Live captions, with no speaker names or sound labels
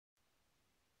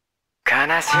悲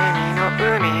しみの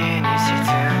海に沈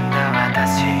んだ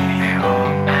私、目を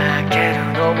開ける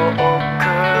のも億劫。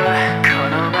こ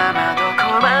のままど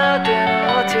こまで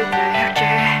も落ちてゆき、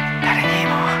誰に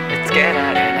も見つけ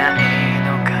られない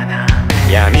のかな。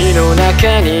闇の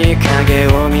中に影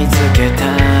を見つけた、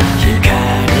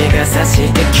光が差し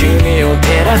て君を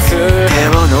照らす。手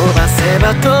を伸ばせ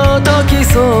ば届き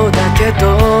そうだけ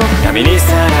ど、闇に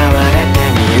さらわれて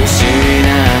見失っ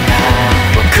た。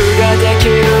僕ができ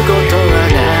ることは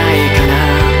ないかな。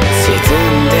沈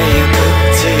んでゆく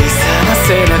小さな背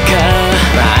中、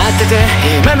待ってて、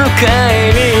今迎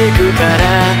えに行くから。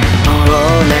も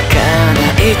う泣かな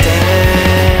いで。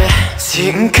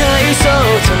深海少女、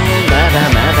まだ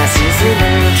まだ沈む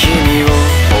君を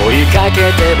追いかけ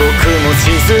て僕も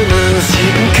沈む。深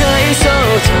海少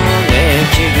女、ね、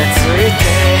気がついて、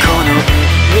この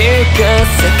海が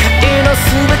世界の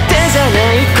全てじゃな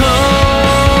いこ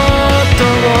と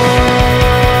を。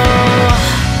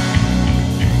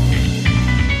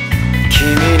君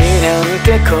になんて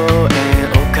声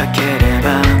をかければ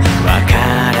わか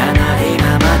らないま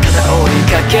まただ追い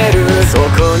かける。底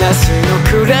なしの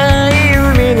暗い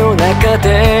海の中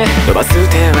で飛ばす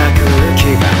手は空気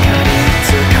ばかりつ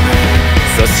かむ。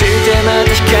そしてまた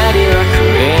光は降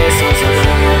り注ぐ。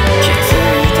気づ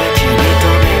いた君と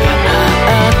目が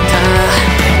合った。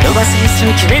手伸ばし一緒に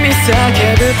君に叫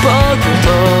ぶ僕と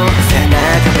背中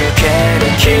向ける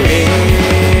君。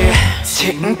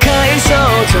深海少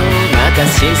女、また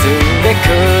沈んでく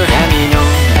闇の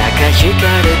中光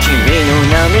る君の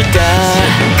涙。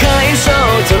深海少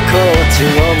女、こっちを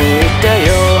向いて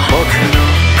よ。僕の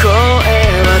声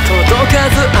は届か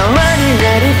ず泡にな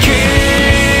りきれ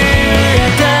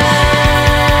た。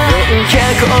ようや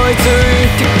く追いつ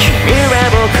いて君は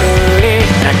僕に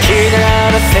泣きなが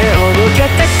ら背を向け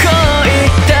てこう言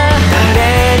った。誰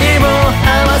にも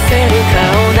合わせる顔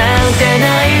なんてな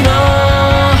いの。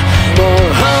もう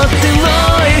放ってお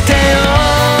いてよ。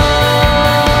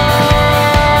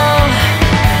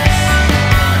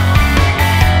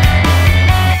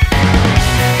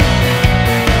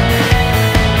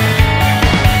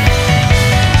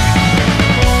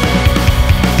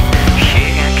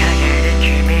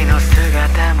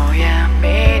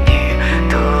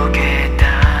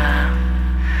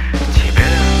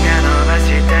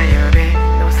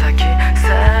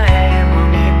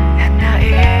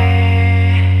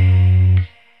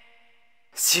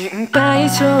心配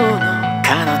性の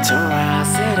彼女は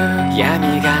焦る。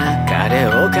闇が彼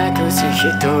を隠し一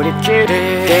人き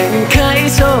り。限界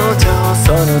少女、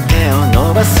その手を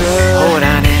伸ばす。ほ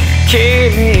らね、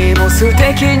君も素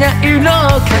敵な色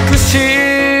を隠し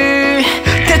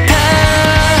てた。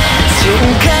深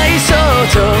海少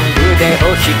女、腕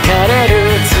を引かれる。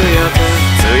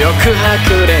強く隠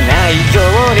れないよ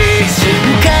うに